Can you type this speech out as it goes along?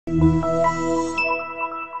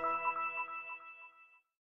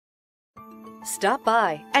Stop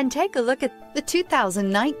by and take a look at the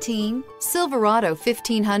 2019 Silverado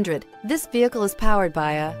 1500. This vehicle is powered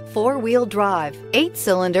by a 4-wheel drive,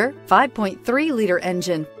 8-cylinder, 5.3-liter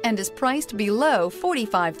engine and is priced below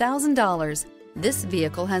 $45,000. This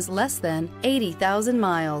vehicle has less than 80,000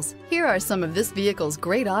 miles. Here are some of this vehicle's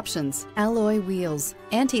great options: alloy wheels,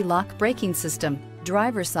 anti-lock braking system,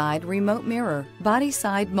 driver's side remote mirror, body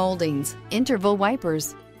side moldings, interval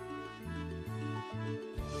wipers.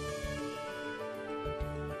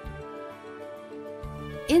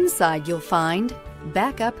 Inside you'll find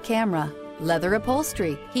backup camera, leather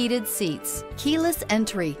upholstery, heated seats, keyless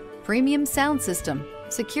entry, premium sound system,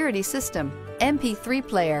 security system, MP3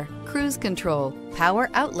 player, cruise control, power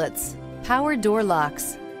outlets, power door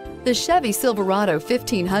locks. The Chevy Silverado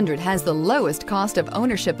 1500 has the lowest cost of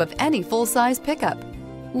ownership of any full-size pickup.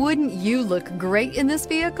 Wouldn't you look great in this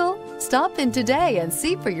vehicle? Stop in today and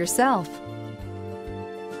see for yourself.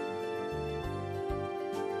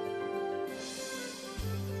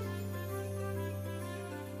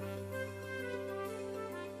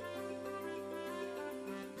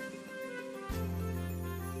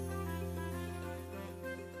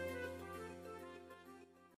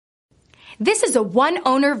 This is a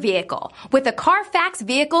one-owner vehicle with a Carfax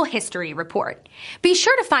Vehicle History Report. Be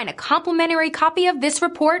sure to find a complimentary copy of this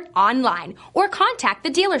report online or contact the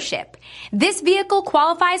dealership. This vehicle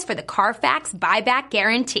qualifies for the Carfax Buyback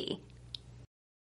Guarantee.